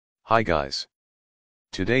Hi guys.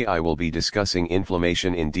 Today I will be discussing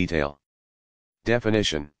inflammation in detail.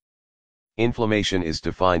 Definition. Inflammation is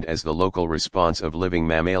defined as the local response of living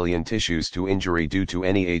mammalian tissues to injury due to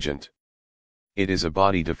any agent. It is a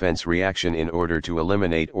body defense reaction in order to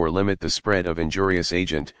eliminate or limit the spread of injurious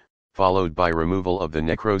agent, followed by removal of the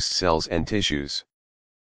necrosed cells and tissues.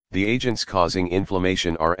 The agents causing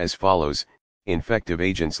inflammation are as follows: infective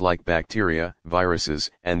agents like bacteria, viruses,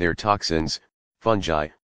 and their toxins, fungi,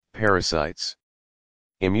 parasites.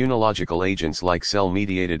 Immunological agents like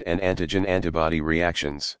cell-mediated and antigen-antibody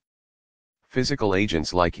reactions. Physical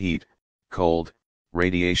agents like heat, cold,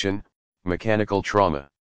 radiation, mechanical trauma.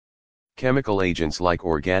 Chemical agents like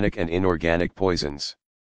organic and inorganic poisons.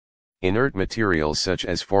 Inert materials such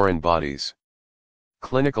as foreign bodies.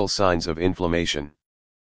 Clinical signs of inflammation.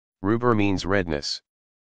 Rubor means redness.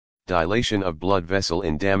 Dilation of blood vessel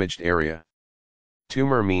in damaged area.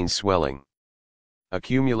 Tumor means swelling.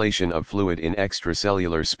 Accumulation of fluid in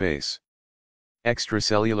extracellular space.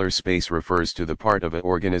 Extracellular space refers to the part of an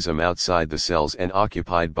organism outside the cells and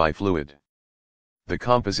occupied by fluid. The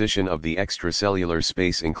composition of the extracellular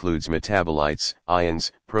space includes metabolites,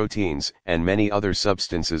 ions, proteins, and many other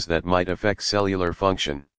substances that might affect cellular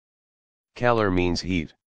function. Calor means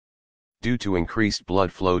heat. Due to increased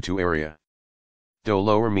blood flow to area.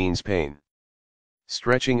 Dolor means pain.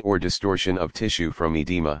 Stretching or distortion of tissue from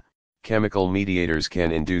edema. Chemical mediators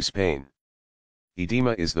can induce pain.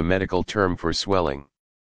 Edema is the medical term for swelling.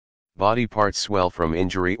 Body parts swell from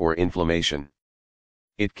injury or inflammation.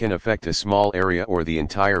 It can affect a small area or the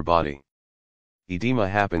entire body. Edema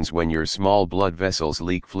happens when your small blood vessels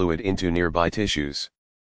leak fluid into nearby tissues.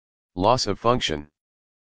 Loss of function.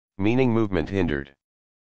 Meaning movement hindered.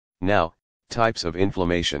 Now, types of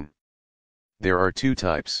inflammation. There are two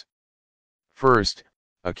types. First,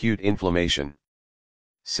 acute inflammation.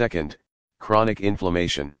 Second, chronic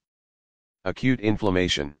inflammation. Acute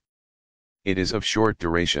inflammation. It is of short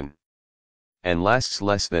duration and lasts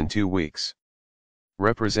less than 2 weeks.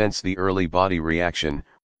 Represents the early body reaction,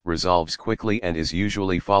 resolves quickly and is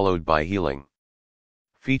usually followed by healing.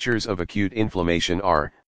 Features of acute inflammation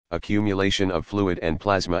are accumulation of fluid and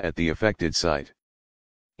plasma at the affected site.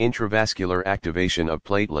 Intravascular activation of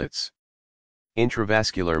platelets.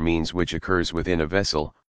 Intravascular means which occurs within a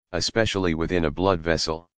vessel, especially within a blood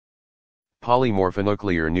vessel.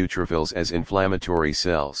 Polymorphonuclear neutrophils as inflammatory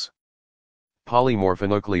cells.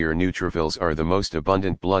 Polymorphonuclear neutrophils are the most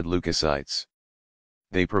abundant blood leukocytes.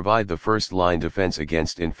 They provide the first-line defense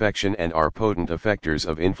against infection and are potent effectors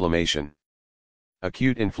of inflammation.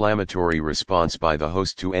 Acute inflammatory response by the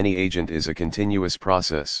host to any agent is a continuous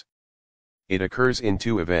process. It occurs in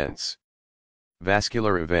two events: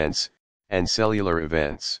 vascular events and cellular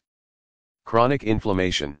events. Chronic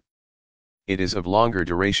inflammation. It is of longer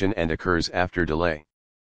duration and occurs after delay.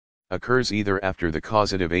 Occurs either after the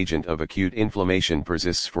causative agent of acute inflammation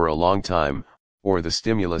persists for a long time, or the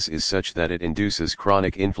stimulus is such that it induces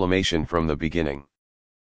chronic inflammation from the beginning.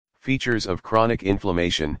 Features of chronic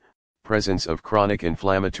inflammation: presence of chronic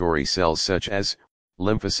inflammatory cells such as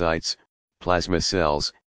lymphocytes, plasma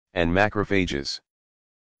cells, and macrophages.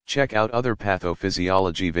 Check out other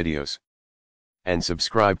pathophysiology videos and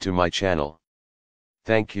subscribe to my channel.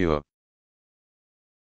 Thank you.